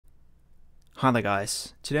Hi there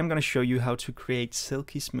guys, today I'm going to show you how to create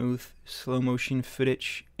silky smooth slow motion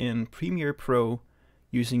footage in Premiere Pro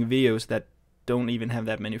using videos that don't even have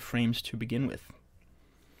that many frames to begin with.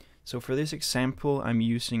 So for this example I'm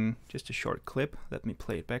using just a short clip. Let me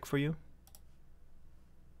play it back for you.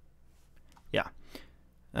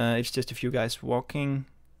 It's just a few guys walking.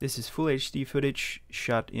 This is full HD footage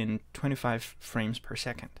shot in 25 frames per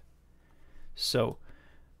second. So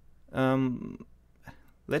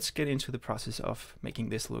let's get into the process of making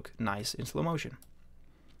this look nice in slow motion.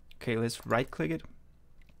 Okay, let's right click it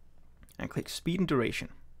and click speed and duration.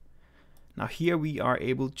 Now here we are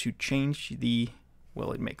able to change the,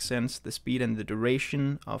 well, it makes sense, the speed and the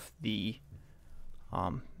duration of the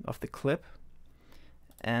clip.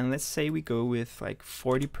 And let's say we go with like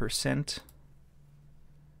 40%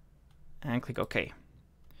 and click OK.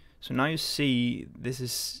 So now you see this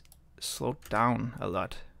is slowed down a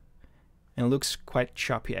lot. And it looks quite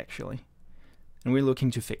choppy actually, and we're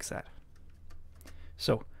looking to fix that.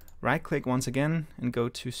 So right click once again and go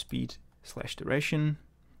to speed/duration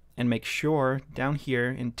and make sure down here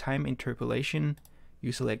in time interpolation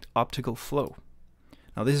you select Optical Flow.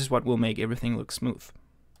 Now this is what will make everything look smooth.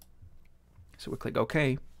 So we click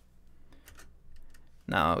OK.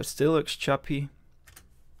 Now it still looks choppy,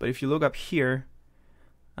 but if you look up here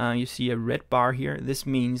you see a red bar here. This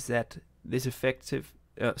means that this effect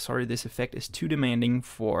is too demanding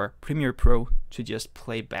for Premiere Pro to just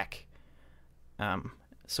play back.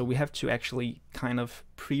 So we have to actually kind of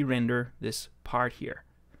pre-render this part here.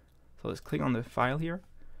 So let's click on the file here,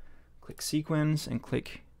 click sequence and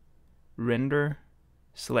click render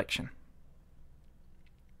selection.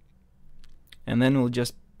 And then we'll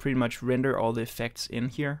just pretty much render all the effects in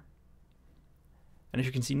here. And as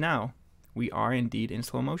you can see now, we are indeed in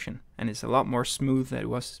slow motion, and it's a lot more smooth than it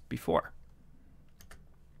was before.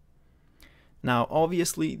 Now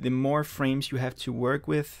obviously the more frames you have to work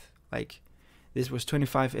with, like this was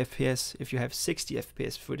 25 FPS, if you have 60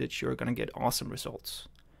 FPS footage you're gonna get awesome results.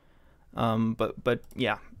 But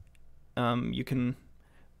yeah, you can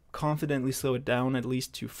confidently slow it down at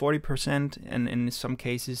least to 40% and in some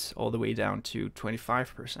cases all the way down to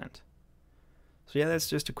 25%. So yeah, that's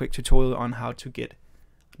just a quick tutorial on how to get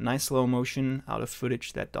nice slow motion out of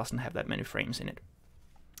footage that doesn't have that many frames in it.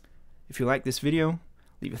 If you like this video,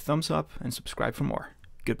 leave a thumbs up and subscribe for more.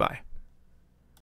 Goodbye.